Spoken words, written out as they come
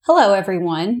Hello,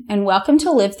 everyone, and welcome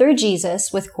to Live Through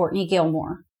Jesus with Courtney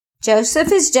Gilmore. Joseph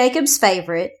is Jacob's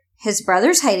favorite. His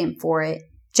brothers hate him for it.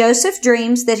 Joseph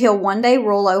dreams that he'll one day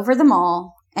rule over them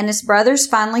all, and his brothers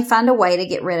finally find a way to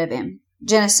get rid of him.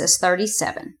 Genesis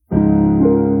 37.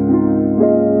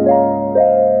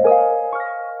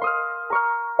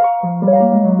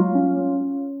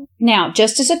 Now,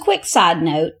 just as a quick side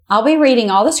note, I'll be reading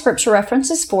all the scripture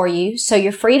references for you, so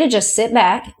you're free to just sit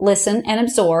back, listen, and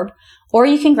absorb, or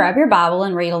you can grab your Bible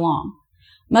and read along.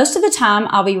 Most of the time,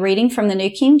 I'll be reading from the New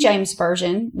King James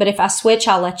Version, but if I switch,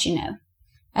 I'll let you know.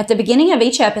 At the beginning of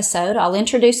each episode, I'll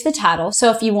introduce the title, so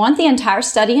if you want the entire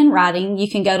study in writing, you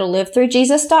can go to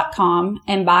livethroughjesus.com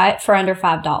and buy it for under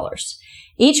 $5.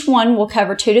 Each one will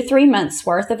cover 2 to 3 months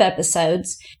worth of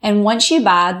episodes, and once you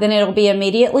buy, then it'll be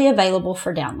immediately available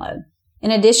for download. In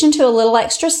addition to a little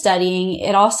extra studying,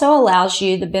 it also allows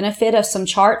you the benefit of some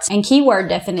charts and keyword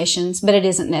definitions, but it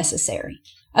isn't necessary.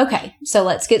 Okay, so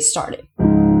let's get started.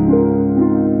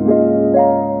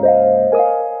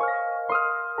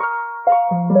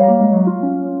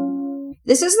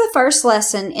 This is the first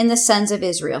lesson in the Sons of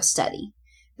Israel study.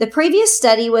 The previous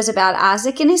study was about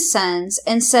Isaac and his sons,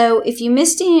 and so if you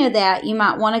missed any of that, you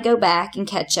might want to go back and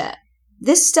catch up.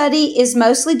 This study is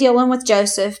mostly dealing with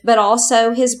Joseph, but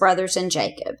also his brothers and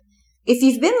Jacob. If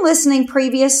you've been listening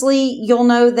previously, you'll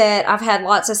know that I've had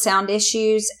lots of sound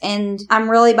issues and I'm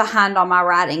really behind on my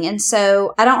writing. And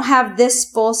so I don't have this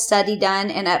full study done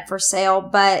and up for sale,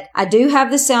 but I do have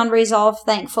the sound resolved,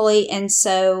 thankfully. And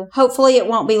so hopefully it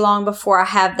won't be long before I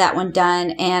have that one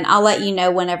done, and I'll let you know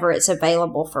whenever it's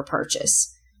available for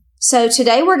purchase. So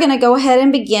today we're going to go ahead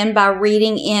and begin by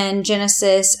reading in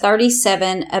Genesis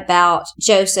 37 about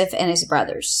Joseph and his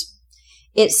brothers.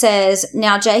 It says,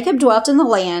 "Now Jacob dwelt in the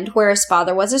land where his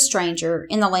father was a stranger,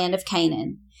 in the land of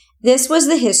Canaan. This was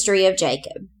the history of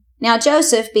Jacob. Now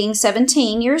Joseph, being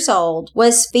 17 years old,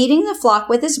 was feeding the flock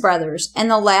with his brothers,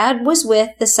 and the lad was with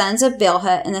the sons of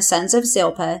Bilhah and the sons of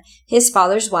Zilpah, his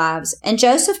father's wives, and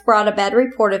Joseph brought a bad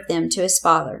report of them to his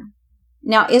father.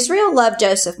 Now Israel loved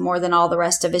Joseph more than all the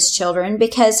rest of his children,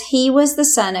 because he was the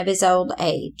son of his old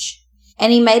age.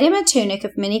 And he made him a tunic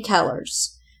of many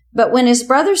colors. But when his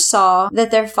brothers saw that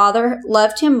their father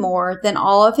loved him more than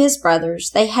all of his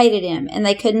brothers, they hated him, and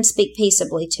they couldn't speak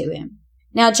peaceably to him.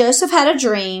 Now Joseph had a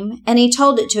dream, and he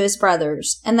told it to his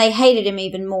brothers, and they hated him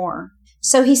even more.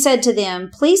 So he said to them,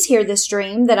 'Please hear this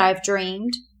dream that I've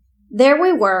dreamed. There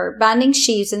we were, binding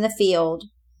sheaves in the field.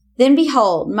 Then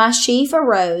behold, my sheaf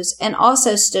arose and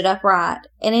also stood upright,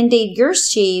 and indeed your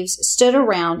sheaves stood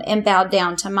around and bowed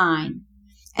down to mine.'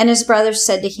 And his brothers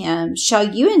said to him,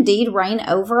 'Shall you indeed reign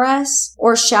over us?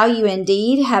 Or shall you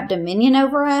indeed have dominion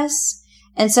over us?'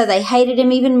 And so they hated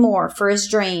him even more for his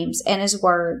dreams and his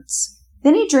words.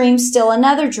 Then he dreamed still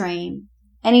another dream,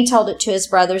 and he told it to his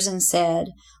brothers and said,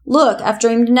 'Look, I've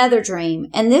dreamed another dream,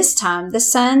 and this time the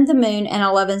sun, the moon, and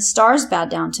 11 stars bowed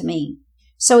down to me.'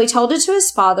 So he told it to his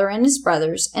father and his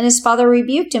brothers, and his father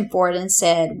rebuked him for it and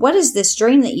said, 'What is this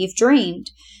dream that you've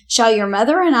dreamed? Shall your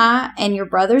mother and I and your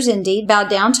brothers indeed bow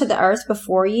down to the earth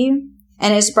before you?'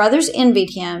 And his brothers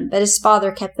envied him, but his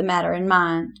father kept the matter in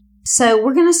mind." So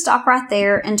we're going to stop right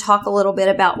there and talk a little bit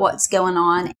about what's going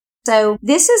on. So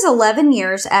this is 11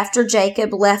 years after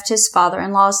Jacob left his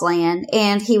father-in-law's land,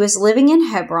 and he was living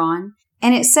in Hebron.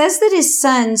 And it says that his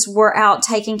sons were out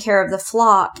taking care of the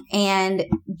flock, and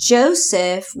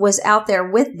Joseph was out there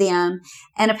with them.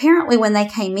 And apparently when they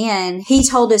came in, he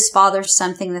told his father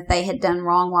something that they had done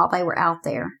wrong while they were out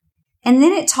there. And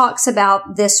then it talks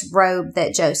about this robe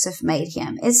that Joseph made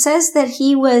him. It says that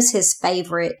he was his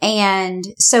favorite, and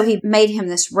so he made him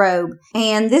this robe.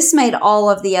 And this made all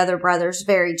of the other brothers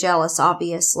very jealous,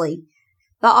 obviously.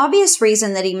 The obvious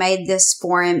reason that he made this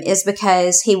for him is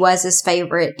because he was his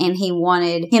favorite and he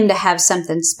wanted him to have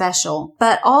something special.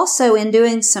 But also in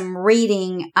doing some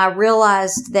reading, I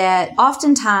realized that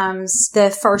oftentimes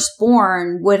the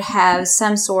firstborn would have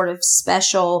some sort of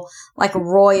special, like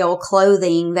royal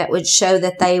clothing that would show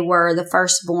that they were the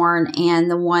firstborn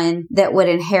and the one that would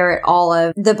inherit all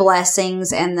of the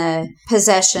blessings and the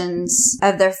possessions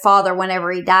of their father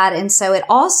whenever he died. And so it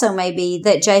also may be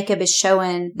that Jacob is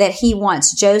showing that he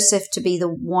wants Joseph to be the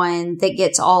one that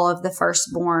gets all of the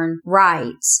firstborn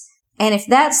rights. And if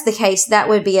that's the case, that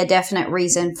would be a definite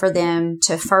reason for them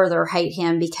to further hate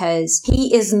him, because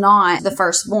he is not the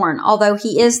firstborn, although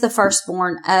he is the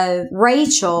firstborn of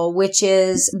Rachel, which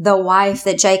is the wife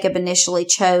that Jacob initially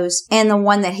chose and the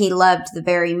one that he loved the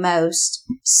very most.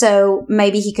 So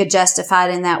maybe he could justify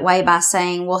it in that way by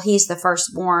saying, well, he's the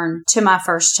firstborn to my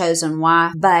first chosen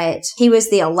wife, but he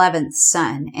was the 11th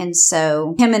son. And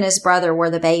so him and his brother were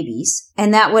the babies.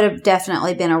 And that would have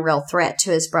definitely been a real threat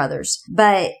to his brothers.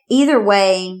 But either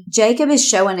way, Jacob is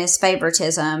showing his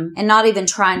favoritism and not even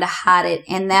trying to hide it.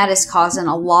 And that is causing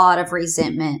a lot of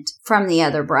resentment from the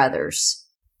other brothers.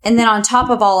 And then on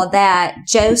top of all of that,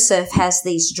 Joseph has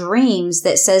these dreams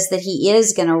that says that he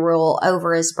is going to rule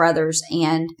over his brothers.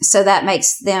 And so that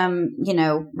makes them,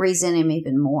 resent him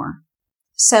even more.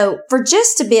 So for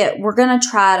just a bit, we're going to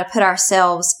try to put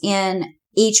ourselves in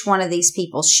each one of these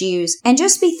people's shoes and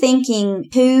just be thinking,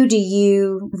 who do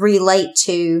you relate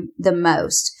to the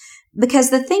most?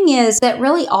 Because the thing is that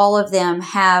really all of them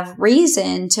have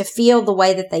reason to feel the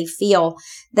way that they feel.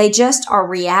 They just are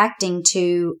reacting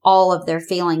to all of their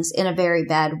feelings in a very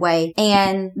bad way.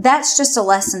 And that's just a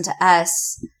lesson to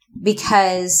us,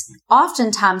 because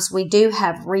oftentimes we do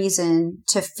have reason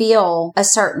to feel a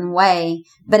certain way,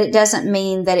 but it doesn't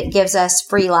mean that it gives us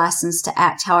free license to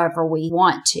act however we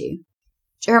want to.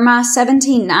 Jeremiah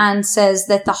 17:9 says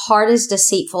that the heart is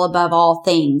deceitful above all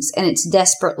things, and it's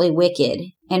desperately wicked,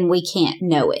 and we can't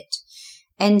know it.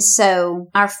 And so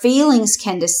our feelings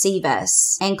can deceive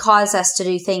us and cause us to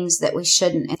do things that we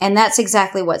shouldn't. And that's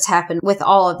exactly what's happened with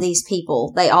all of these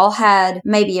people. They all had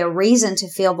maybe a reason to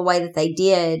feel the way that they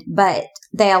did, but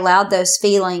they allowed those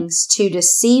feelings to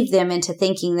deceive them into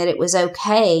thinking that it was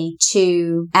okay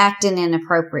to act in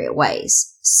inappropriate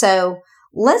ways. So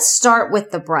let's start with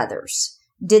the brothers.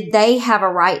 Did they have a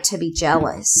right to be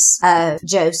jealous of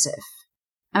Joseph?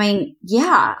 I mean,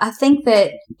 yeah, I think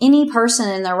that any person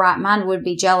in their right mind would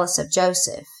be jealous of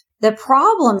Joseph. The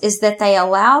problem is that they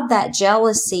allowed that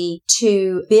jealousy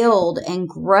to build and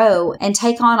grow and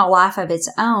take on a life of its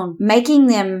own, making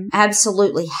them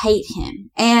absolutely hate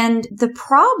him. And the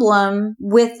problem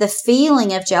with the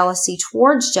feeling of jealousy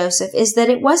towards Joseph is that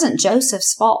it wasn't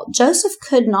Joseph's fault. Joseph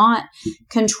could not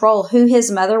control who his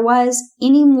mother was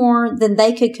any more than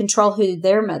they could control who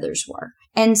their mothers were.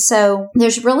 And so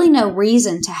there's really no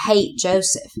reason to hate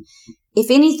Joseph. If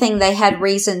anything, they had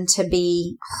reason to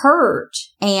be hurt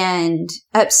and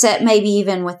upset, maybe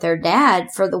even with their dad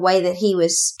for the way that he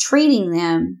was treating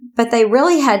them. But they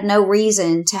really had no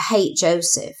reason to hate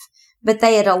Joseph. But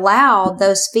they had allowed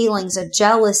those feelings of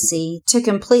jealousy to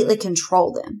completely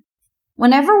control them.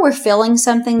 Whenever we're feeling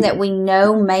something that we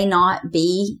know may not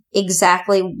be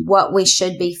exactly what we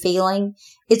should be feeling,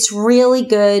 it's really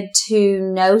good to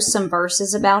know some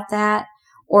verses about that,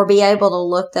 or be able to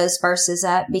look those verses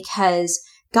up, because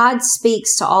God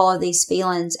speaks to all of these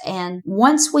feelings. And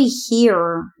once we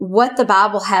hear what the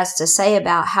Bible has to say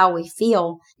about how we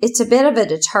feel, it's a bit of a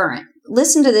deterrent.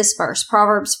 Listen to this verse,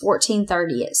 Proverbs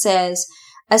 14:30. It says,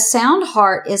 "A sound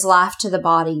heart is life to the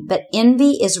body, but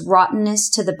envy is rottenness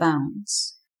to the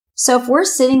bones." So if we're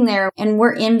sitting there and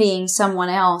we're envying someone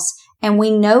else, and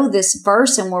we know this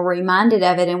verse and we're reminded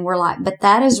of it, and we're like, but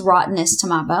that is rottenness to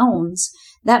my bones,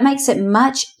 that makes it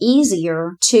much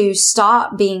easier to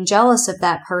stop being jealous of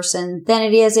that person than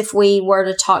it is if we were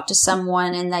to talk to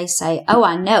someone and they say, oh,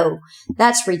 I know,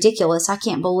 that's ridiculous. I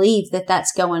can't believe that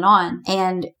that's going on,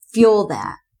 and fuel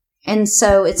that. And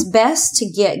so it's best to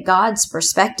get God's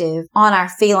perspective on our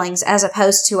feelings as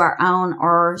opposed to our own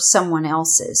or someone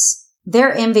else's.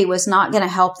 Their envy was not going to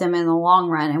help them in the long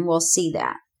run, and we'll see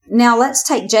that. Now let's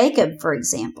take Jacob, for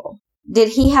example. Did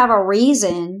he have a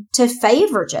reason to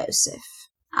favor Joseph?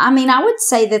 I mean, I would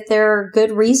say that there are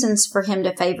good reasons for him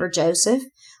to favor Joseph.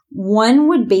 One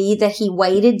would be that he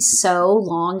waited so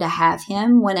long to have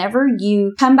him. Whenever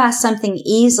you come by something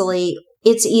easily,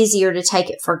 it's easier to take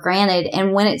it for granted.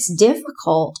 And when it's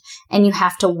difficult and you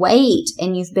have to wait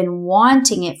and you've been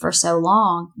wanting it for so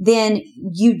long, then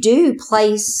you do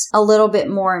place a little bit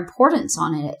more importance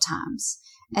on it at times.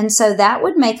 And so that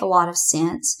would make a lot of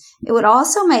sense. It would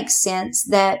also make sense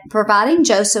that providing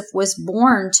Joseph was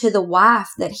born to the wife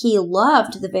that he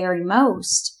loved the very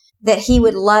most, that he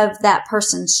would love that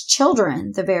person's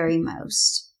children the very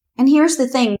most. And here's the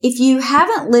thing. If you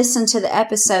haven't listened to the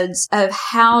episodes of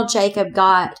how Jacob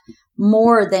got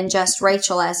more than just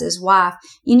Rachel as his wife,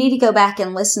 you need to go back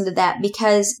and listen to that,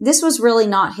 because this was really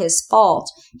not his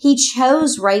fault. He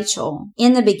chose Rachel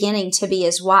in the beginning to be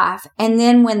his wife. And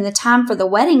then when the time for the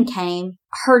wedding came,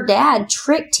 her dad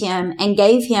tricked him and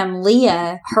gave him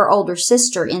Leah, her older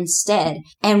sister, instead.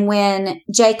 And when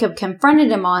Jacob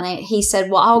confronted him on it, he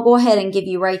said, well, I'll go ahead and give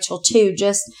you Rachel too.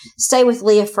 Just stay with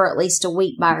Leah for at least a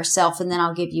week by herself, and then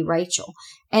I'll give you Rachel.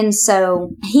 And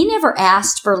so he never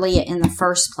asked for Leah in the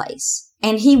first place.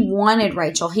 And he wanted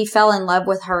Rachel. He fell in love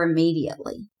with her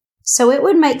immediately. So it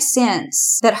would make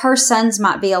sense that her sons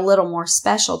might be a little more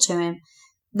special to him.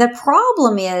 The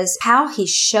problem is how he's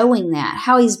showing that,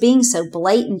 how he's being so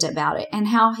blatant about it, and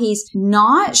how he's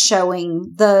not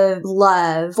showing the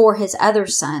love for his other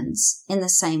sons in the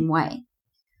same way.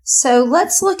 So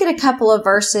let's look at a couple of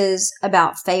verses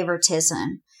about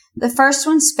favoritism. The first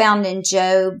one's found in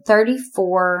Job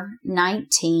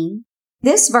 34:19.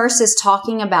 This verse is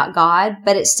talking about God,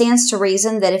 but it stands to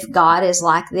reason that if God is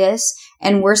like this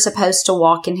and we're supposed to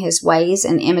walk in his ways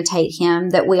and imitate him,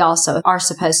 that we also are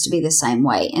supposed to be the same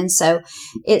way. And so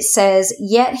it says,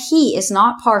 yet he is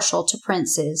not partial to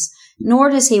princes,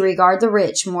 nor does he regard the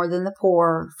rich more than the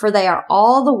poor, for they are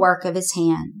all the work of his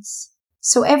hands.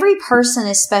 So every person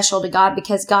is special to God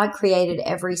because God created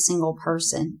every single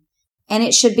person. And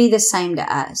it should be the same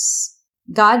to us.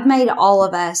 God made all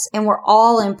of us, and we're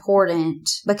all important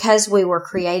because we were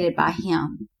created by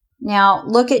him. Now,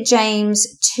 look at James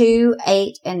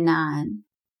 2:8-9.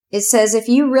 It says, if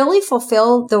you really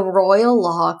fulfill the royal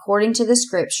law according to the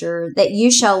scripture, that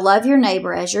you shall love your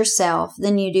neighbor as yourself,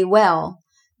 then you do well.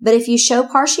 But if you show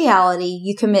partiality,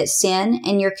 you commit sin,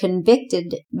 and you're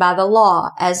convicted by the law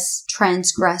as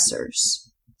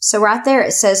transgressors. So right there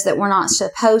it says that we're not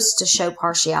supposed to show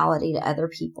partiality to other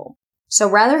people. So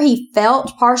whether he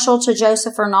felt partial to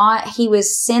Joseph or not, he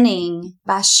was sinning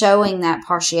by showing that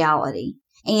partiality.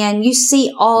 And you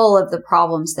see all of the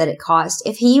problems that it caused.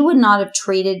 If he would not have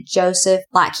treated Joseph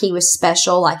like he was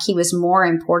special, like he was more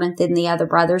important than the other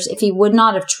brothers, if he would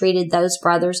not have treated those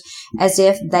brothers as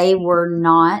if they were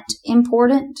not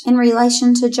important in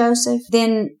relation to Joseph,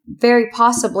 then very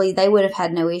possibly they would have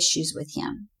had no issues with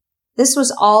him. This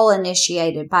was all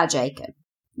initiated by Jacob.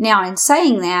 Now, in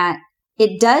saying that,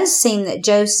 it does seem that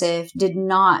Joseph did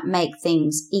not make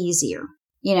things easier,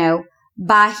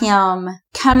 by him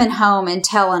coming home and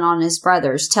telling on his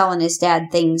brothers, telling his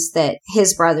dad things that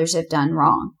his brothers have done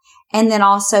wrong. And then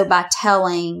also by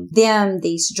telling them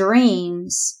these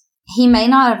dreams, he may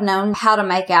not have known how to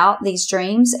make out these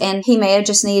dreams, and he may have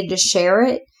just needed to share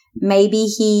it. Maybe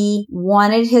he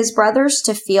wanted his brothers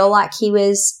to feel like he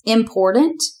was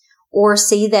important, or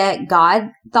see that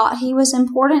God thought he was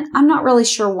important. I'm not really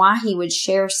sure why he would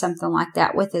share something like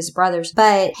that with his brothers,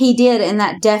 but he did, and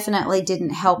that definitely didn't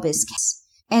help his case.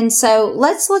 And so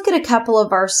let's look at a couple of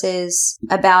verses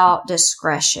about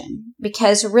discretion,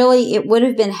 because really it would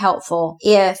have been helpful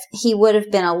if he would have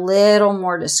been a little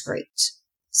more discreet.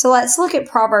 So let's look at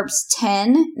Proverbs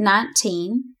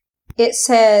 10:19. It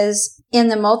says, in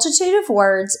the multitude of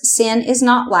words, sin is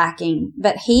not lacking,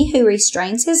 but he who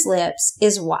restrains his lips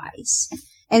is wise.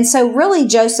 And so really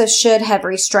Joseph should have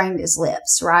restrained his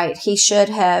lips, right? He should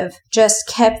have just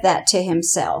kept that to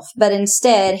himself. But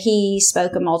instead, he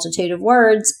spoke a multitude of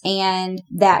words, and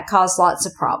that caused lots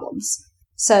of problems.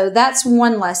 So that's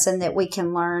one lesson that we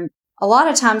can learn. A lot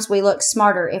of times we look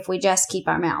smarter if we just keep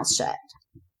our mouths shut.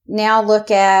 Now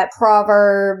look at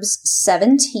Proverbs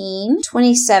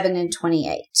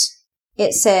 17:27-28.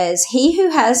 It says, he who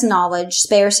has knowledge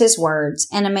spares his words,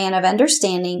 and a man of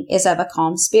understanding is of a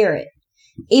calm spirit.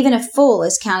 Even a fool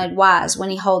is counted wise when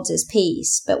he holds his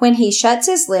peace, but when he shuts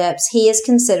his lips, he is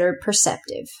considered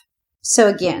perceptive. So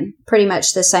again, pretty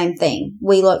much the same thing.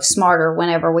 We look smarter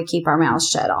whenever we keep our mouths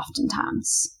shut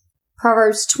oftentimes.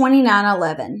 Proverbs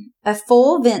 29:11. A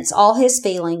fool vents all his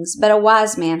feelings, but a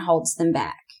wise man holds them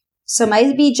back. So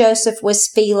maybe Joseph was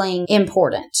feeling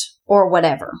important or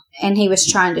whatever, and he was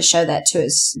trying to show that to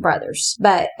his brothers.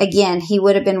 But again, he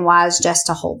would have been wise just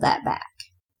to hold that back.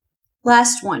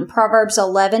 Last one, Proverbs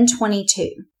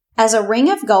 11:22. As a ring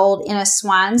of gold in a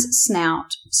swine's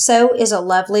snout, so is a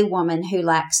lovely woman who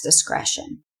lacks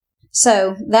discretion.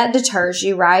 So that deters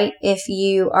you, right? If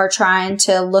you are trying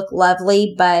to look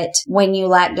lovely, but when you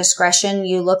lack discretion,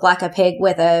 you look like a pig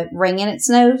with a ring in its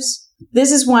nose.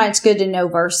 This is why it's good to know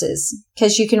verses,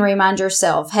 because you can remind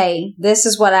yourself, hey, this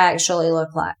is what I actually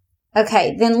look like.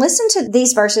 Okay, then listen to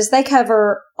these verses. They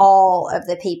cover all of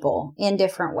the people in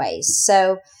different ways.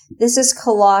 So this is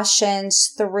Colossians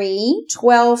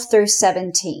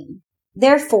 3:12-17.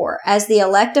 Therefore, as the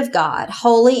elect of God,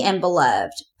 holy and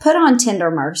beloved, put on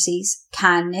tender mercies,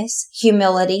 kindness,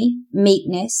 humility,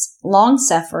 meekness,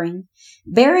 long-suffering,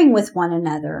 bearing with one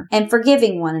another, and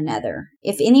forgiving one another,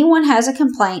 if anyone has a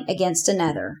complaint against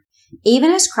another.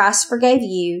 Even as Christ forgave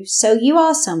you, so you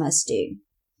also must do.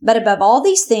 But above all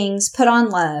these things, put on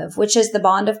love, which is the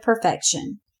bond of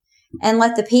perfection. And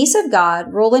let the peace of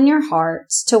God rule in your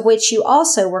hearts, to which you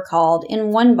also were called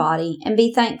in one body, and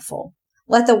be thankful.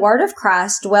 Let the word of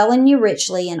Christ dwell in you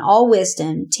richly in all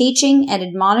wisdom, teaching and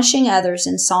admonishing others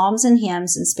in psalms and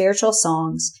hymns and spiritual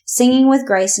songs, singing with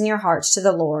grace in your hearts to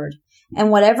the Lord.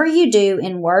 And whatever you do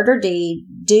in word or deed,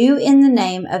 do in the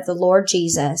name of the Lord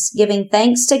Jesus, giving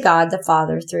thanks to God the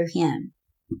Father through him.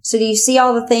 So do you see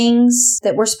all the things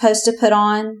that we're supposed to put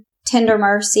on? Tender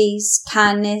mercies,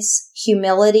 kindness,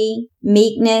 humility,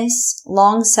 meekness,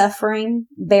 long-suffering,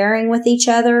 bearing with each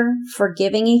other,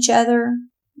 forgiving each other,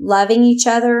 loving each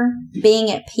other, being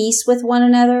at peace with one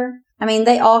another. I mean,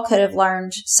 they all could have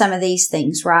learned some of these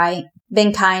things, right?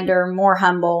 Been kinder, more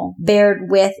humble, bared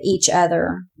with each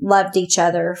other, loved each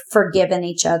other, forgiven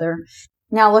each other.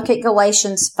 Now look at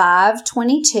Galatians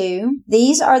 5:22.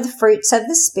 These are the fruits of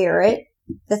the Spirit,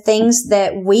 the things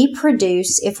that we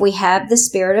produce if we have the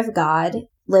Spirit of God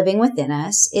living within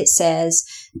us. It says,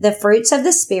 the fruits of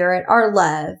the Spirit are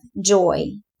love, joy,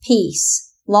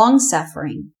 peace,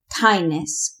 long-suffering,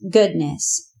 kindness,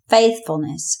 goodness,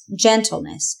 faithfulness,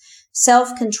 gentleness,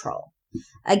 self-control.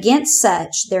 Against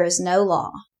such there is no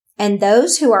law. And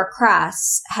those who are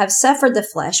Christ's have suffered the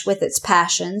flesh with its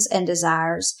passions and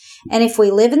desires. And if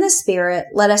we live in the Spirit,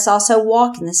 let us also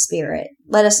walk in the Spirit.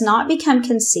 Let us not become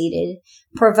conceited,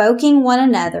 provoking one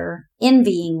another,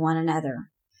 envying one another.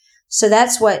 So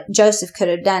that's what Joseph could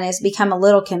have done, is become a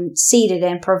little conceited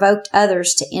and provoked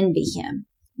others to envy him.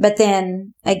 But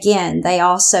then again, they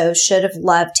also should have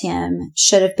loved him,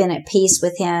 should have been at peace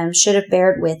with him, should have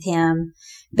bared with him,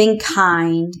 been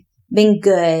kind, been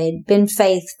good, been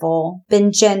faithful,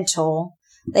 been gentle.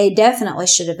 They definitely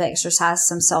should have exercised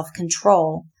some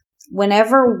self-control.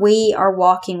 Whenever we are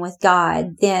walking with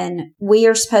God, then we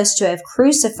are supposed to have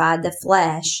crucified the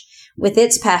flesh with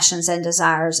its passions and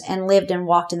desires and lived and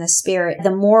walked in the Spirit.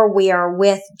 The more we are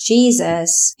with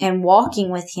Jesus and walking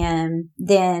with him,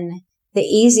 then the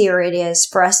easier it is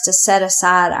for us to set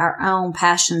aside our own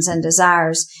passions and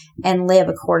desires and live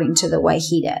according to the way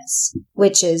he does,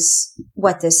 which is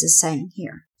what this is saying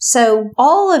here. So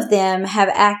all of them have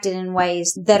acted in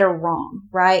ways that are wrong,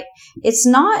 right? It's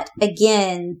not,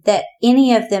 again, that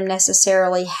any of them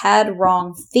necessarily had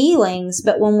wrong feelings,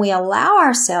 but when we allow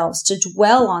ourselves to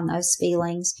dwell on those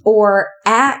feelings or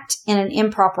act in an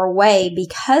improper way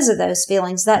because of those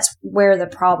feelings, that's where the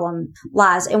problem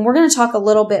lies. And we're going to talk a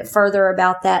little bit further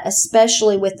about that,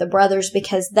 especially with the brothers,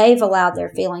 because they've allowed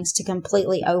their feelings to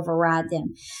completely override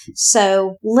them.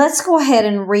 So let's go ahead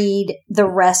and read the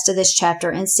rest of this chapter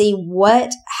and see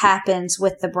what happens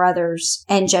with the brothers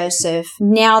and Joseph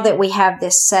now that we have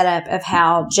this setup of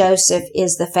how Joseph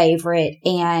is the favorite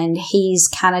and he's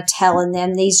kind of telling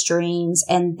them these dreams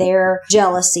and their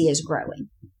jealousy is growing.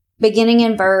 Beginning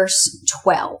in verse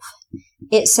 12,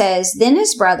 it says, Then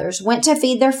his brothers went to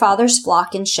feed their father's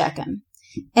flock in Shechem.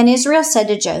 And Israel said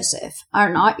to Joseph, Are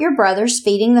not your brothers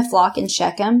feeding the flock in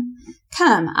Shechem?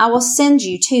 Come, I will send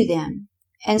you to them.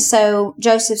 And so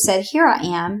Joseph said, Here I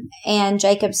am. And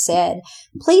Jacob said,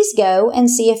 Please go and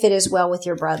see if it is well with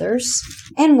your brothers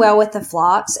and well with the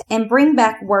flocks, and bring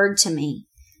back word to me.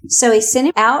 So he sent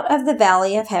him out of the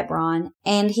valley of Hebron,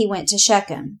 and he went to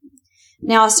Shechem.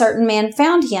 Now a certain man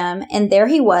found him, and there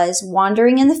he was,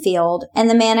 wandering in the field. And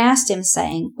the man asked him,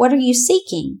 saying, What are you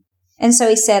seeking? And so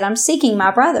he said, I'm seeking my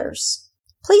brothers.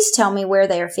 Please tell me where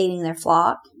they are feeding their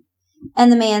flock.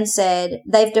 And the man said,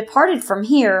 They've departed from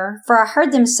here, for I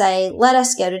heard them say, Let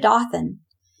us go to Dothan.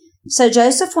 So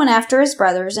Joseph went after his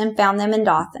brothers and found them in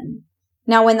Dothan.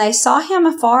 Now when they saw him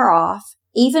afar off,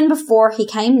 even before he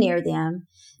came near them,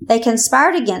 they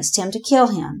conspired against him to kill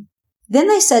him. Then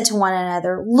they said to one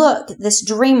another, Look, this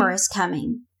dreamer is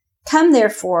coming. Come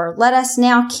therefore, let us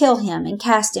now kill him and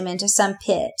cast him into some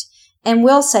pit, and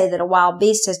we'll say that a wild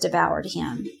beast has devoured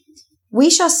him. We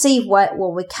shall see what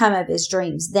will become of his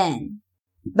dreams then.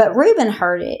 But Reuben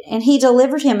heard it, and he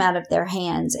delivered him out of their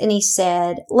hands, and he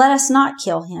said, Let us not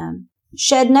kill him.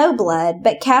 Shed no blood,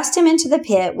 but cast him into the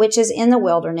pit which is in the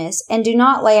wilderness, and do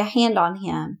not lay a hand on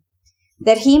him,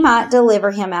 that he might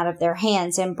deliver him out of their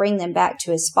hands and bring them back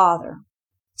to his father.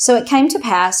 So it came to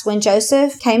pass, when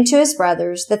Joseph came to his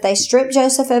brothers, that they stripped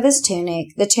Joseph of his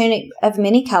tunic, the tunic of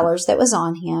many colors that was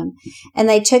on him, and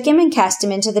they took him and cast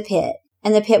him into the pit.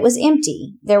 And the pit was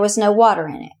empty, there was no water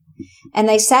in it. And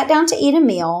they sat down to eat a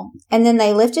meal, and then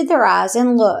they lifted their eyes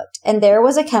and looked, and there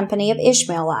was a company of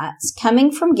Ishmaelites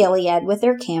coming from Gilead with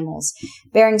their camels,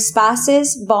 bearing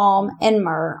spices, balm, and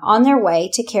myrrh, on their way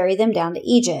to carry them down to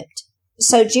Egypt.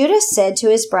 So Judah said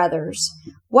to his brothers,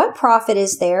 What profit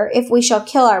is there if we shall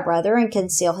kill our brother and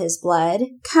conceal his blood?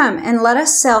 Come, and let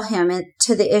us sell him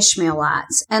to the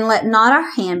Ishmaelites, and let not our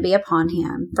hand be upon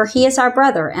him, for he is our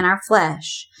brother and our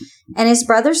flesh. And his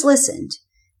brothers listened.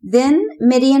 Then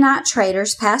Midianite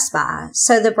traders passed by,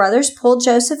 so the brothers pulled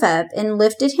Joseph up and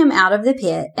lifted him out of the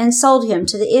pit and sold him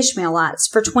to the Ishmaelites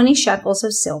for 20 shekels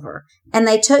of silver, and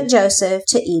they took Joseph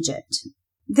to Egypt.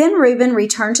 Then Reuben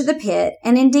returned to the pit,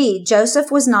 and indeed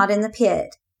Joseph was not in the pit.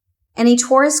 And he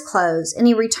tore his clothes, and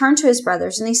he returned to his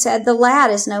brothers, and he said, The lad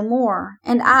is no more,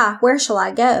 and I, where shall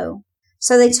I go?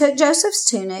 So they took Joseph's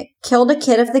tunic, killed a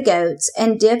kid of the goats,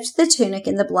 and dipped the tunic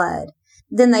in the blood.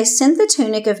 Then they sent the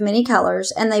tunic of many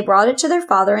colors, and they brought it to their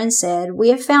father and said, We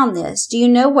have found this. Do you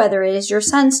know whether it is your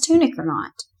son's tunic or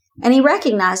not? And he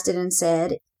recognized it and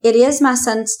said, It is my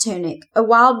son's tunic. A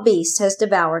wild beast has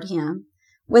devoured him.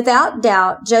 Without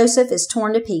doubt, Joseph is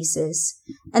torn to pieces.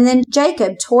 And then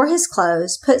Jacob tore his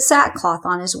clothes, put sackcloth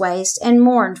on his waist, and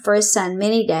mourned for his son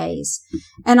many days.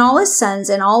 And all his sons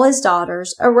and all his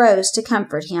daughters arose to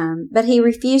comfort him, but he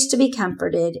refused to be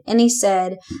comforted. And he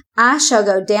said, I shall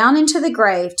go down into the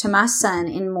grave to my son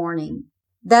in mourning.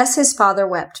 Thus his father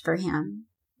wept for him.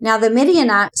 Now the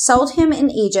Midianites sold him in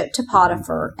Egypt to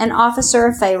Potiphar, an officer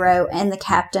of Pharaoh and the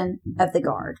captain of the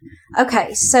guard.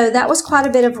 Okay, so that was quite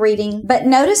a bit of reading, but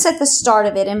notice at the start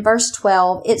of it in verse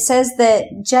 12, it says that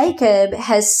Jacob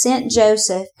has sent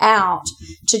Joseph out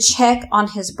to check on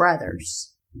his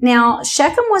brothers. Now,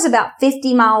 Shechem was about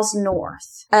 50 miles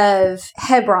north of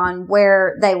Hebron,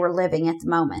 where they were living at the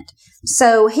moment.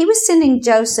 So he was sending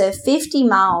Joseph 50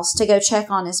 miles to go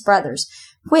check on his brothers,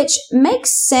 which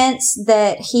makes sense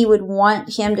that he would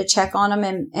want him to check on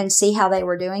them and see how they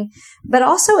were doing. But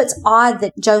also it's odd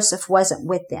that Joseph wasn't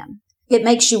with them. It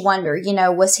makes you wonder,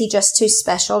 was he just too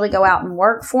special to go out and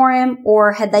work for him?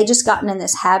 Or had they just gotten in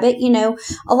this habit?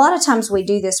 A lot of times we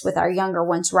do this with our younger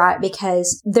ones, right?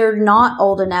 Because they're not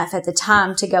old enough at the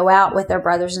time to go out with their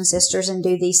brothers and sisters and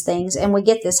do these things. And we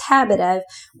get this habit of,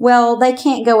 well, they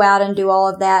can't go out and do all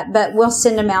of that, but we'll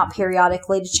send them out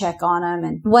periodically to check on them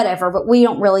and whatever. But we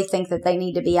don't really think that they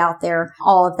need to be out there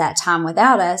all of that time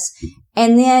without us.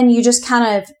 And then you just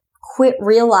kind of quit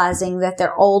realizing that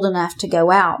they're old enough to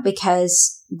go out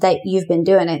because you've been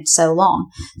doing it so long.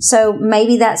 So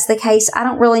maybe that's the case. I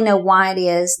don't really know why it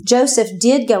is. Joseph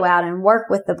did go out and work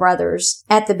with the brothers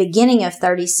at the beginning of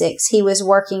 36. He was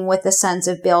working with the sons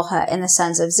of Bilhah and the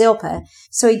sons of Zilpah.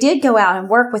 So he did go out and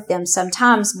work with them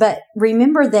sometimes, but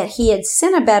remember that he had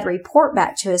sent a bad report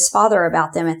back to his father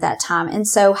about them at that time. And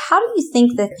so how do you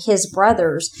think that his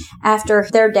brothers, after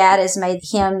their dad has made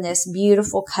him this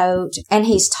beautiful coat and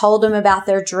he's told them about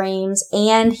their dreams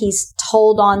and he's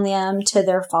told on them to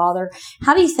their father,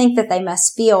 how do you think that they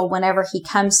must feel whenever he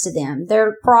comes to them?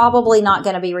 They're probably not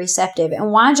going to be receptive.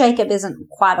 And why Jacob isn't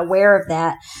quite aware of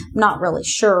that, I'm not really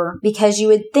sure, because you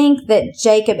would think that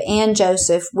Jacob and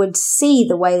Joseph would see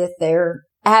the way that their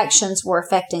actions were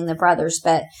affecting the brothers,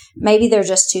 but maybe they're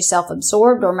just too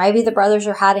self-absorbed, or maybe the brothers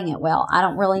are hiding it well. I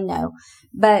don't really know.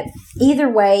 But either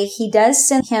way, he does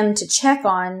send him to check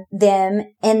on them.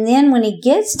 And then when he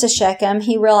gets to Shechem,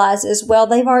 he realizes, well,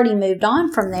 they've already moved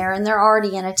on from there and they're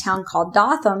already in a town called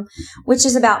Dothan, which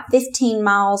is about 15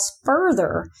 miles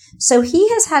further. So he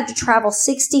has had to travel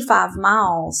 65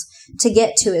 miles to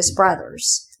get to his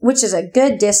brothers, which is a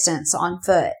good distance on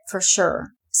foot for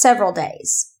sure. Several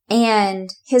days. And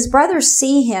his brothers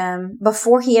see him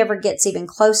before he ever gets even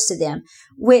close to them,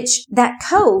 which that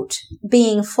coat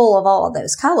being full of all of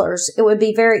those colors, it would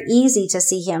be very easy to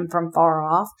see him from far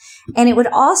off. And it would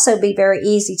also be very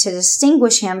easy to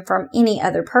distinguish him from any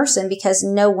other person because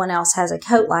no one else has a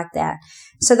coat like that.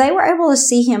 So they were able to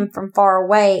see him from far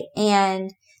away,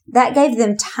 and that gave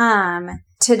them time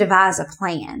to devise a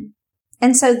plan.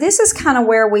 And so this is kind of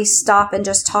where we stop and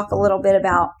just talk a little bit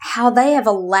about how they have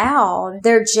allowed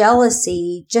their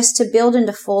jealousy just to build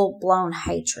into full-blown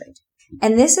hatred.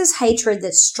 And this is hatred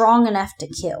that's strong enough to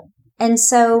kill. And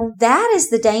so that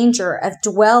is the danger of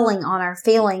dwelling on our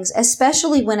feelings,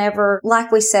 especially whenever,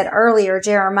 like we said earlier,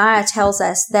 Jeremiah tells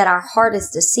us that our heart is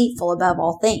deceitful above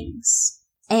all things.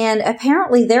 And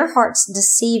apparently their hearts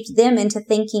deceived them into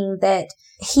thinking that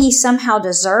he somehow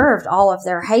deserved all of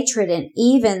their hatred and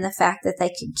even the fact that they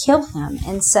could kill him.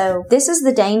 And so this is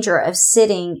the danger of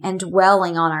sitting and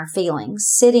dwelling on our feelings,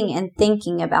 sitting and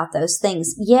thinking about those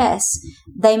things. Yes,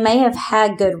 they may have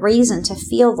had good reason to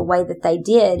feel the way that they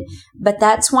did, but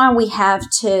that's why we have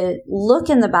to look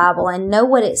in the Bible and know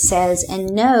what it says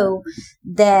and know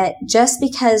that just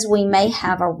because we may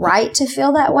have a right to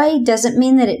feel that way doesn't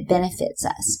mean that it benefits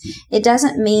us. It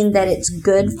doesn't mean that it's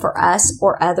good for us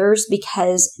or others because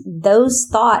because those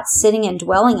thoughts, sitting and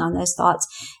dwelling on those thoughts,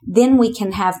 then we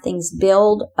can have things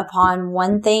build upon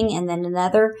one thing and then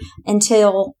another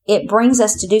until it brings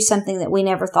us to do something that we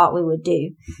never thought we would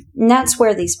do. And that's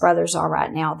where these brothers are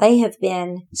right now. They have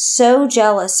been so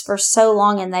jealous for so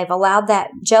long, and they've allowed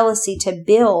that jealousy to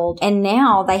build, and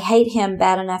now they hate him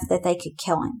bad enough that they could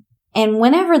kill him. And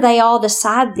whenever they all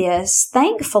decide this,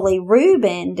 thankfully,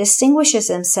 Reuben distinguishes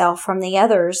himself from the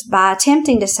others by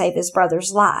attempting to save his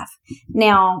brother's life.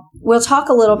 Now, we'll talk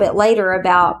a little bit later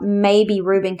about maybe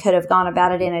Reuben could have gone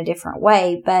about it in a different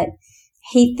way, but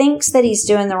he thinks that he's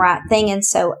doing the right thing. And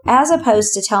so as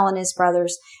opposed to telling his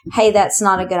brothers, hey, that's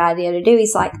not a good idea to do,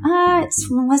 he's like,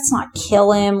 let's not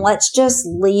kill him. Let's just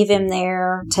leave him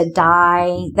there to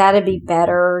die. That'd be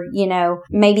better.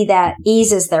 Maybe that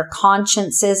eases their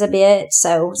consciences a bit.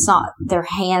 So it's not, their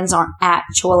hands aren't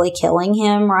actually killing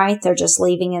him, right? They're just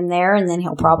leaving him there, and then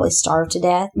he'll probably starve to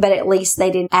death. But at least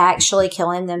they didn't actually kill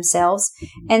him themselves.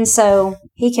 And so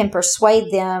he can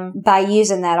persuade them by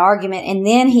using that argument. And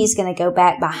then he's going to go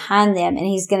back behind them, and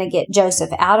he's going to get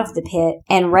Joseph out of the pit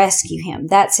and rescue him.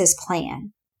 That's his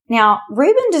plan. Now,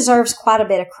 Reuben deserves quite a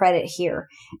bit of credit here.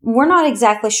 We're not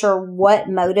exactly sure what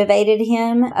motivated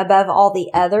him above all the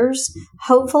others.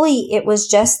 Hopefully, it was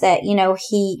just that,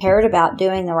 he cared about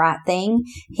doing the right thing.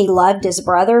 He loved his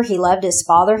brother. He loved his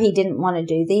father. He didn't want to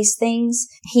do these things.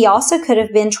 He also could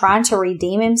have been trying to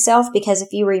redeem himself, because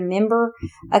if you remember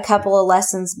a couple of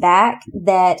lessons back,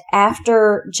 that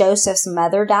after Joseph's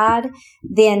mother died,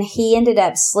 then he ended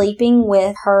up sleeping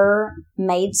with her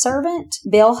maidservant,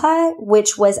 Bilhah,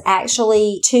 which was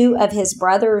actually two of his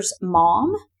brother's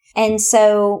mom. And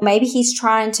so maybe he's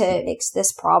trying to fix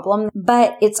this problem,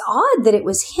 but it's odd that it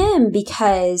was him,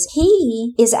 because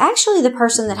he is actually the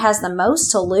person that has the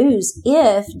most to lose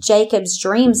if Jacob's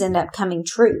dreams end up coming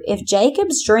true. If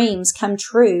Jacob's dreams come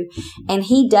true and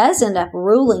he does end up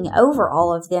ruling over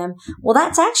all of them, well,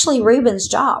 that's actually Reuben's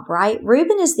job, right?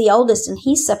 Reuben is the oldest, and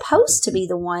he's supposed to be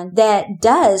the one that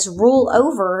does rule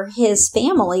over his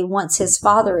family once his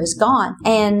father is gone.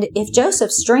 And if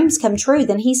Joseph's dreams come true,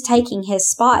 then he's taking his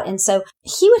spot. And so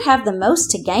he would have the most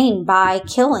to gain by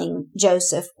killing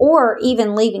Joseph, or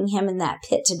even leaving him in that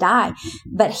pit to die.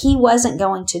 But he wasn't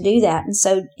going to do that. And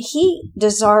so he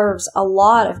deserves a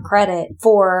lot of credit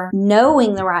for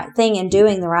knowing the right thing and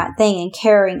doing the right thing and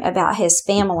caring about his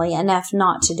family enough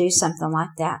not to do something like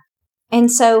that. And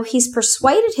so he's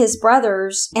persuaded his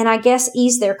brothers, and I guess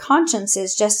eased their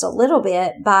consciences just a little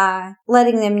bit by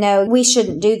letting them know we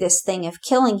shouldn't do this thing of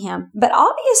killing him. But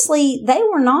obviously they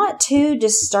were not too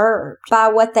disturbed by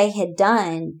what they had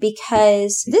done,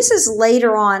 because this is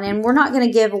later on, and we're not going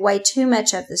to give away too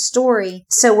much of the story,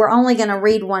 so we're only going to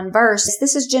read one verse.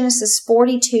 This is Genesis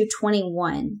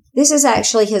 42:21. This is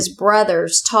actually his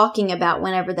brothers talking about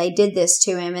whenever they did this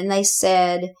to him, and they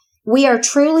said, "We are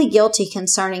truly guilty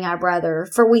concerning our brother,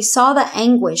 for we saw the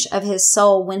anguish of his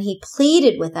soul when he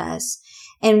pleaded with us,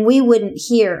 and we wouldn't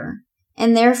hear.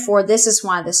 And therefore, this is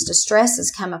why this distress has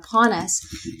come upon us."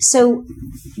 So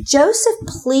Joseph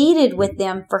pleaded with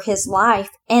them for his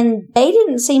life, and they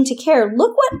didn't seem to care.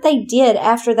 Look what they did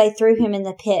after they threw him in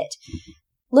the pit.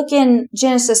 Look in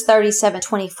Genesis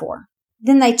 37:24.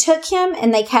 "Then they took him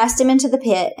and they cast him into the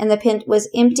pit, and the pit was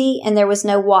empty and there was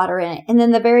no water in it." And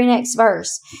then the very next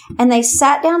verse, "And they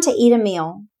sat down to eat a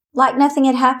meal like nothing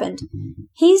had happened."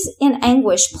 He's in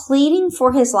anguish, pleading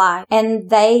for his life,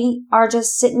 and they are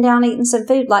just sitting down eating some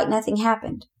food like nothing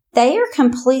happened. They are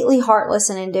completely heartless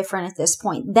and indifferent at this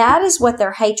point. That is what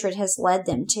their hatred has led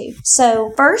them to.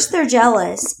 So first they're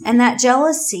jealous, and that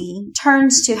jealousy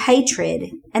turns to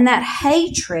hatred, and that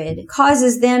hatred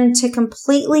causes them to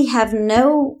completely have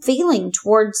no feeling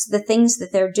towards the things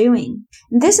that they're doing.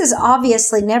 This is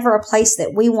obviously never a place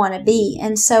that we want to be.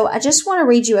 And so I just want to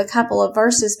read you a couple of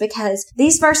verses, because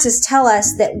these verses tell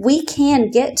us that we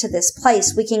can get to this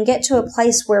place. We can get to a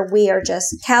place where we are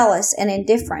just callous and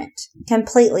indifferent,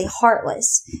 completely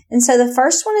heartless. And so the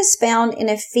first one is found in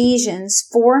Ephesians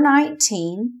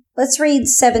 4:19. Let's read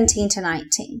 17 to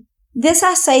 19. "This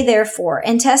I say therefore,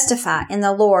 and testify in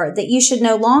the Lord, that you should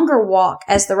no longer walk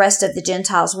as the rest of the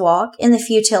Gentiles walk, in the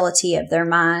futility of their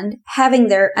mind, having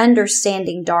their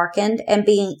understanding darkened, and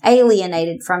being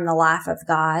alienated from the life of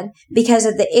God, because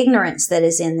of the ignorance that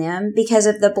is in them, because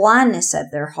of the blindness of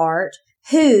their heart,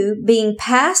 who, being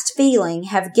past feeling,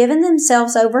 have given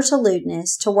themselves over to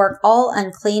lewdness, to work all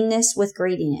uncleanness with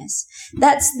greediness."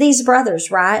 That's these brothers,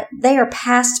 right? They are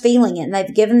past feeling it, and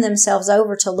they've given themselves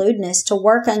over to lewdness, to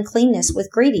work uncleanness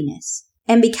with greediness.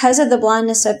 And because of the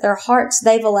blindness of their hearts,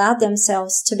 they've allowed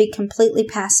themselves to be completely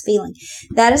past feeling.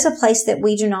 That is a place that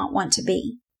we do not want to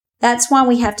be. That's why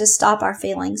we have to stop our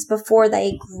feelings before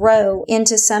they grow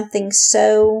into something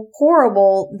so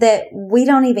horrible that we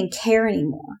don't even care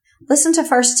anymore. Listen to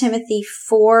 1 Timothy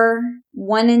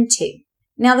 4:1-2.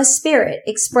 Now the Spirit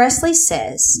expressly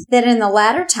says that in the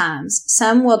latter times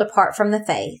some will depart from the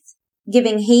faith,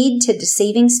 giving heed to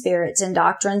deceiving spirits and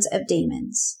doctrines of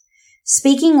demons,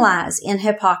 speaking lies in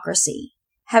hypocrisy,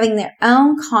 having their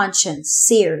own conscience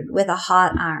seared with a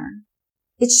hot iron.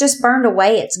 It's just burned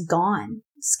away. It's gone.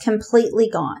 It's completely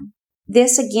gone.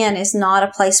 This, again, is not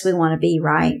a place we want to be,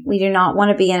 right? We do not want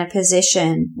to be in a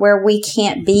position where we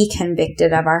can't be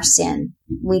convicted of our sin.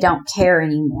 We don't care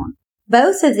anymore.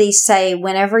 Both of these say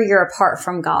whenever you're apart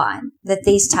from God, that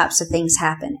these types of things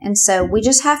happen. And so we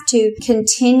just have to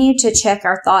continue to check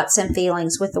our thoughts and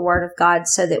feelings with the Word of God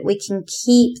so that we can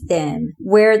keep them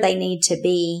where they need to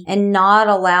be and not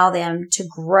allow them to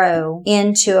grow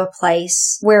into a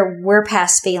place where we're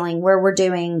past feeling, where we're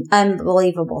doing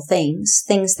unbelievable things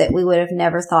that we would have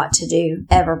never thought to do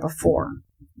ever before.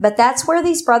 But that's where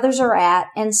these brothers are at.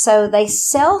 And so they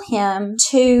sell him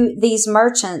to these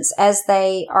merchants as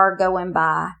they are going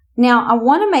by. Now, I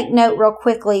want to make note real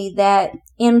quickly that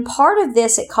in part of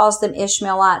this, it calls them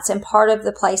Ishmaelites, and part of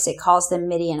the place it calls them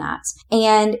Midianites.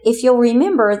 And if you'll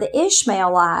remember, the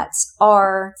Ishmaelites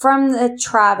are from the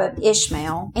tribe of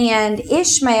Ishmael. And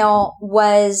Ishmael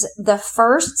was the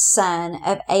first son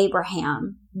of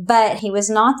Abraham. But he was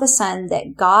not the son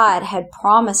that God had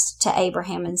promised to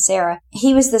Abraham and Sarah.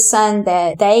 He was the son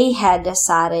that they had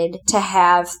decided to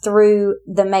have through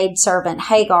the maidservant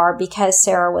Hagar because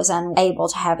Sarah was unable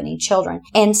to have any children.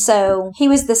 And so he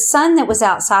was the son that was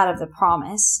outside of the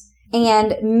promise.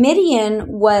 And Midian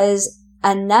was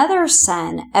another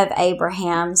son of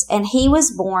Abraham's, and he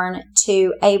was born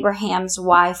to Abraham's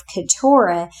wife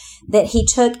Keturah that he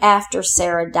took after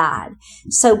Sarah died.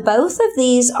 So both of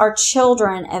these are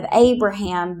children of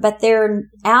Abraham, but they're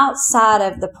outside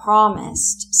of the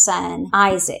promised son,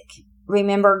 Isaac.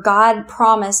 Remember, God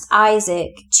promised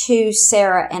Isaac to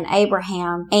Sarah and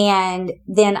Abraham, and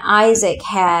then Isaac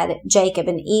had Jacob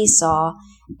and Esau.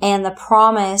 And the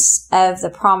promise of the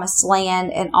promised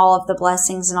land and all of the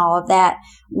blessings and all of that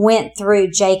went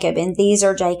through Jacob, and these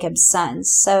are Jacob's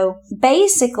sons. So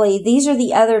basically, these are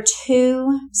the other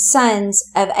two sons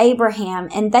of Abraham,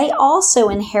 and they also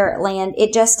inherit land.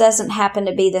 It just doesn't happen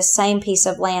to be the same piece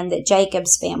of land that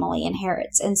Jacob's family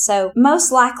inherits. And so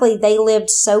most likely they lived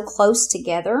so close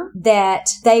together that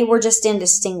they were just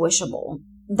indistinguishable.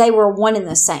 They were one and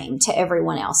the same to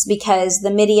everyone else because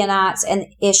the Midianites and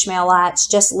Ishmaelites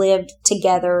just lived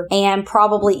together and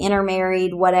probably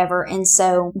intermarried, whatever. And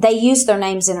so they used their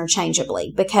names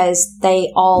interchangeably because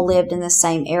they all lived in the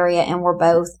same area and were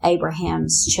both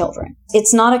Abraham's children.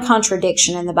 It's not a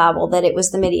contradiction in the Bible that it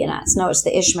was the Midianites. No, it's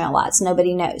the Ishmaelites.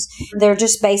 Nobody knows. They're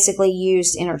just basically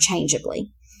used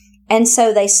interchangeably. And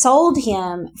so they sold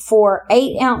him for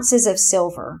 8 ounces of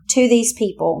silver to these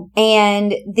people.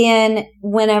 And then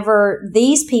whenever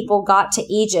these people got to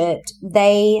Egypt,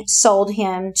 they sold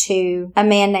him to a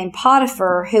man named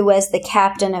Potiphar, who was the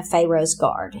captain of Pharaoh's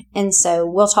guard. And so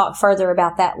we'll talk further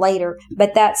about that later.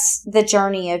 But that's the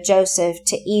journey of Joseph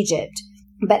to Egypt.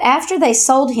 But after they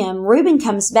sold him, Reuben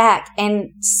comes back and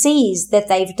sees that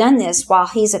they've done this while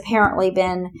he's apparently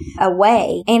been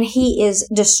away, and he is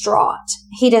distraught.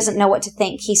 He doesn't know what to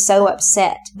think. He's so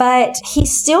upset. But he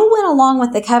still went along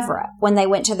with the cover-up when they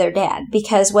went to their dad,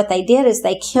 because what they did is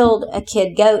they killed a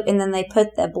kid goat, and then they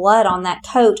put the blood on that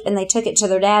coat, and they took it to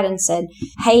their dad and said,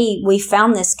 "Hey, we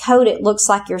found this coat. It looks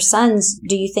like your son's.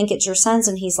 Do you think it's your son's?"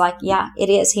 And he's like, "Yeah, it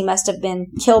is. He must have been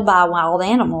killed by a wild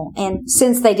animal." And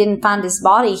since they didn't find his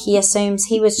body, he assumes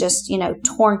he was just,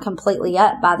 torn completely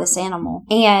up by this animal.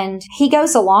 And he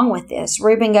goes along with this.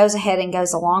 Reuben goes ahead and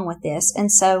goes along with this.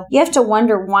 And so you have to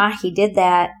wonder why he did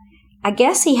that. I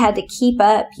guess he had to keep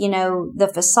up,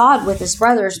 the facade with his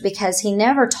brothers, because he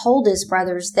never told his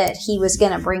brothers that he was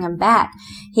going to bring them back.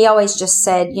 He always just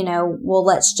said, well,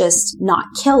 let's just not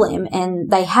kill him. And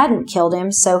they hadn't killed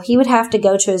him. So he would have to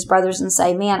go to his brothers and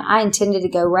say, man, I intended to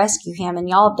go rescue him, and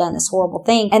y'all have done this horrible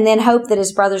thing. And then hope that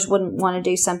his brothers wouldn't want to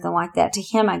do something like that to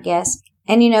him, I guess.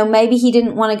 And, maybe he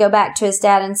didn't want to go back to his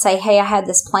dad and say, hey, I had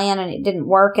this plan and it didn't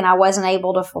work and I wasn't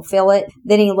able to fulfill it.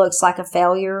 Then he looks like a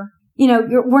failure.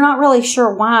 We're not really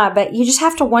sure why, but you just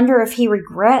have to wonder if he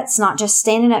regrets not just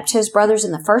standing up to his brothers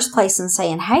in the first place and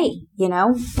saying, hey,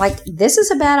 this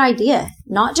is a bad idea.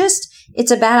 Not just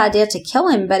it's a bad idea to kill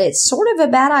him, but it's sort of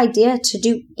a bad idea to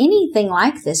do anything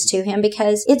like this to him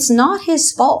because it's not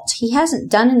his fault. He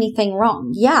hasn't done anything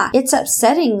wrong. Yeah, it's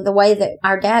upsetting the way that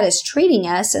our dad is treating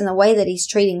us and the way that he's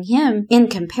treating him in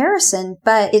comparison,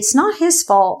 but it's not his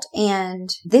fault. And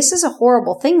this is a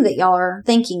horrible thing that y'all are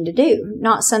thinking to do,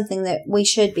 not something that we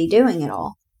should be doing at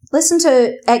all. Listen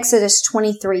to Exodus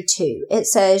 23:2. It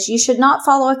says, "You should not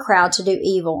follow a crowd to do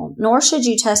evil, nor should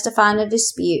you testify in a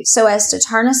dispute so as to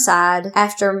turn aside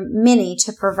after many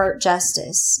to pervert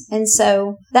justice." And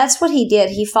so that's what he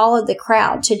did. He followed the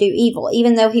crowd to do evil.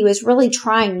 Even though he was really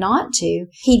trying not to,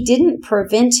 he didn't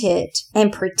prevent it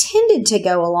and pretended to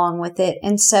go along with it.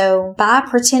 And so by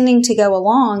pretending to go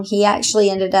along, he actually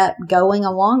ended up going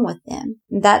along with them.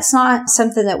 That's not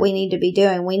something that we need to be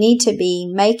doing. We need to be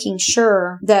making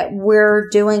sure that we're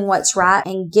doing what's right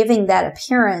and giving that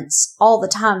appearance all the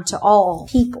time to all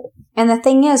people. And the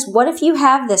thing is, what if you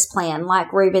have this plan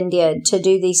like Reuben did to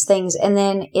do these things and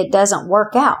then it doesn't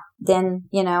work out? Then,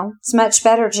 it's much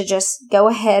better to just go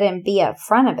ahead and be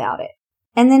upfront about it.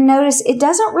 And then notice it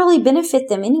doesn't really benefit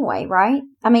them anyway, right?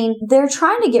 I mean, they're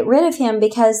trying to get rid of him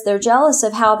because they're jealous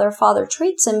of how their father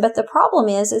treats him. But the problem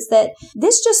is that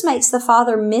this just makes the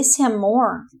father miss him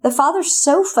more. The father's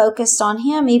so focused on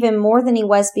him even more than he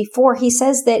was before. He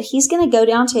says that he's going to go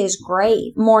down to his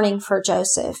grave mourning for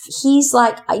Joseph. He's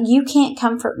like, you can't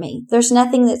comfort me. There's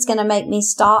nothing that's going to make me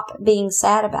stop being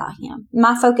sad about him.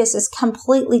 My focus is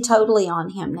completely, totally on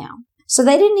him now. So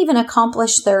they didn't even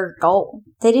accomplish their goal.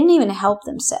 They didn't even help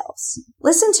themselves.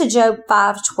 Listen to Job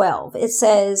 5:12. It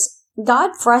says, "God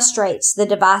frustrates the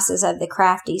devices of the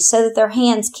crafty so that their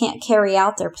hands can't carry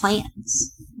out their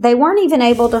plans." They weren't even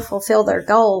able to fulfill their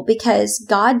goal because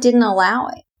God didn't allow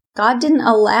it. God didn't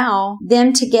allow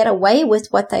them to get away with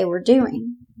what they were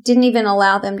doing. Didn't even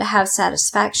allow them to have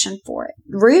satisfaction for it.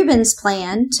 Reuben's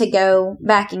plan to go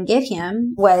back and get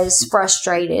him was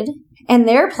frustrated. And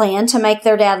their plan to make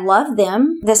their dad love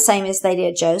them the same as they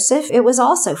did Joseph, it was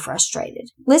also frustrated.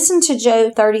 Listen to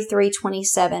Job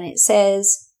 33:27. It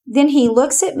says, "Then he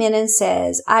looks at men and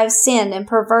says, I have sinned and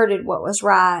perverted what was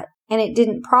right, and it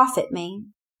didn't profit me."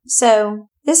 So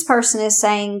this person is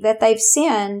saying that they've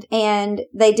sinned and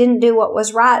they didn't do what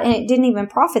was right and it didn't even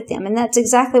profit them. And that's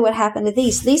exactly what happened to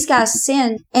these. These guys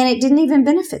sinned and it didn't even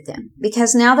benefit them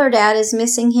because now their dad is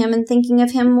missing him and thinking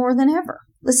of him more than ever.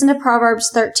 Listen to Proverbs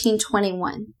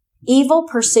 13:21. "Evil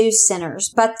pursues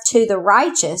sinners, but to the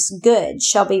righteous good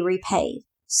shall be repaid."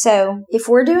 So if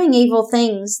we're doing evil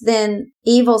things, then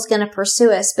evil's going to pursue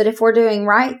us. But if we're doing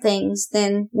right things,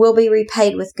 then we'll be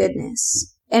repaid with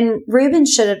goodness. And Reuben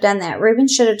should have done that. Reuben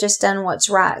should have just done what's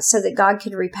right so that God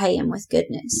could repay him with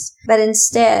goodness. But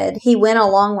instead, he went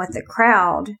along with the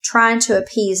crowd, trying to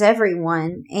appease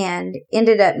everyone, and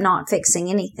ended up not fixing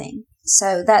anything.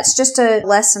 So that's just a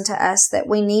lesson to us that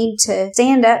we need to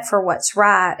stand up for what's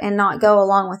right and not go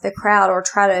along with the crowd or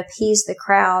try to appease the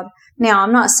crowd. Now,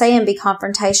 I'm not saying be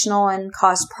confrontational and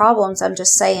cause problems. I'm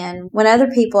just saying when other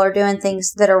people are doing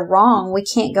things that are wrong, we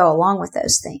can't go along with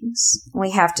those things.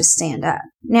 We have to stand up.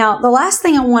 Now, the last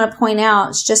thing I want to point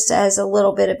out, just as a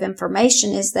little bit of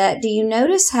information, is that do you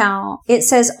notice how it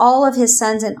says all of his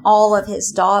sons and all of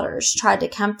his daughters tried to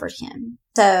comfort him?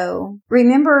 So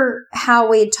remember how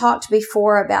we had talked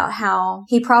before about how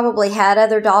he probably had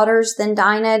other daughters than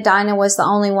Dinah. Dinah was the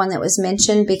only one that was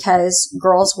mentioned because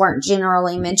girls weren't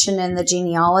generally mentioned in the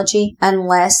genealogy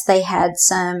unless they had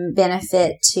some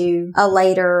benefit to a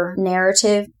later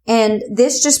narrative. And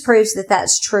this just proves that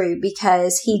that's true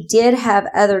because he did have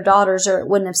other daughters, or it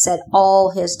wouldn't have said all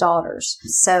his daughters.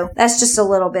 So that's just a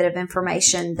little bit of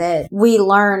information that we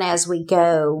learn as we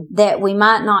go that we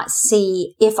might not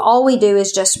see. If all we do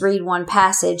is just read one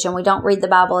passage and we don't read the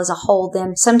Bible as a whole,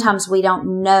 then sometimes we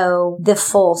don't know the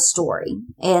full story.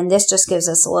 And this just gives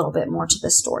us a little bit more to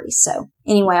the story. So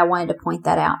anyway, I wanted to point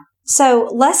that out. So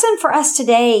lesson for us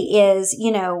today is,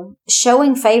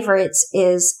 showing favorites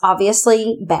is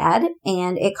obviously bad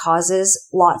and it causes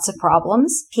lots of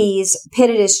problems. He's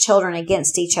pitted his children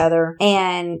against each other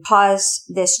and caused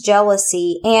this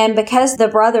jealousy. And because the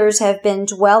brothers have been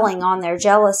dwelling on their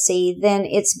jealousy, then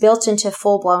it's built into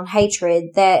full-blown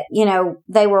hatred that,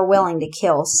 they were willing to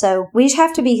kill. So we just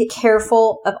have to be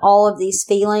careful of all of these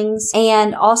feelings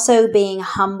and also being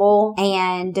humble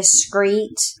and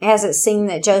discreet, as it seemed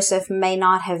that Joseph may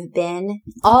not have been.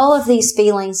 All of these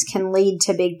feelings can lead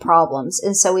to big problems,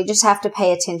 and so we just have to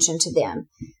pay attention to them.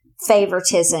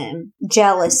 Favoritism,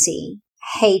 jealousy,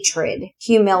 hatred,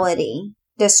 humility,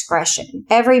 discretion.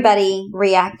 Everybody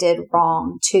reacted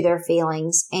wrong to their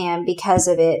feelings, and because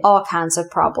of it, all kinds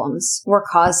of problems were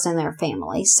caused in their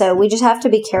family. So we just have to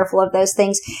be careful of those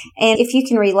things. And if you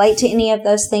can relate to any of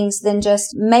those things, then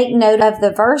just make note of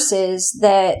the verses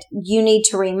that you need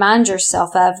to remind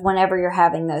yourself of whenever you're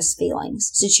having those feelings,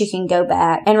 so that you can go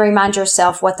back and remind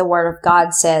yourself what the Word of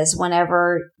God says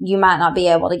whenever you might not be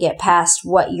able to get past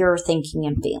what you're thinking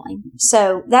and feeling.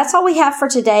 So that's all we have for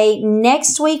today.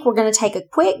 Next week, we're going to take a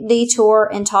quick detour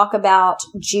and talk about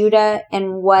Judah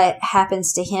and what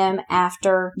happens to him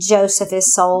after Joseph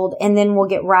is sold, and then we'll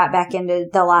get right back into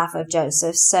the life of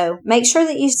Joseph. So make sure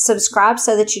that you subscribe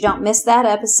so that you don't miss that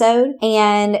episode,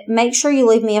 and make sure you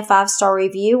leave me a 5-star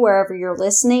review wherever you're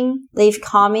listening. Leave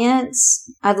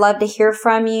comments. I'd love to hear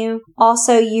from you.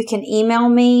 Also, you can email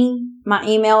me. My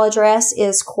email address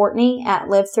is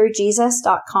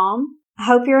Courtney@livethroughjesus.com. I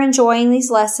hope you're enjoying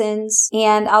these lessons,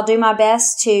 and I'll do my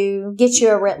best to get you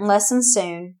a written lesson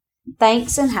soon.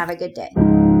 Thanks, and have a good day.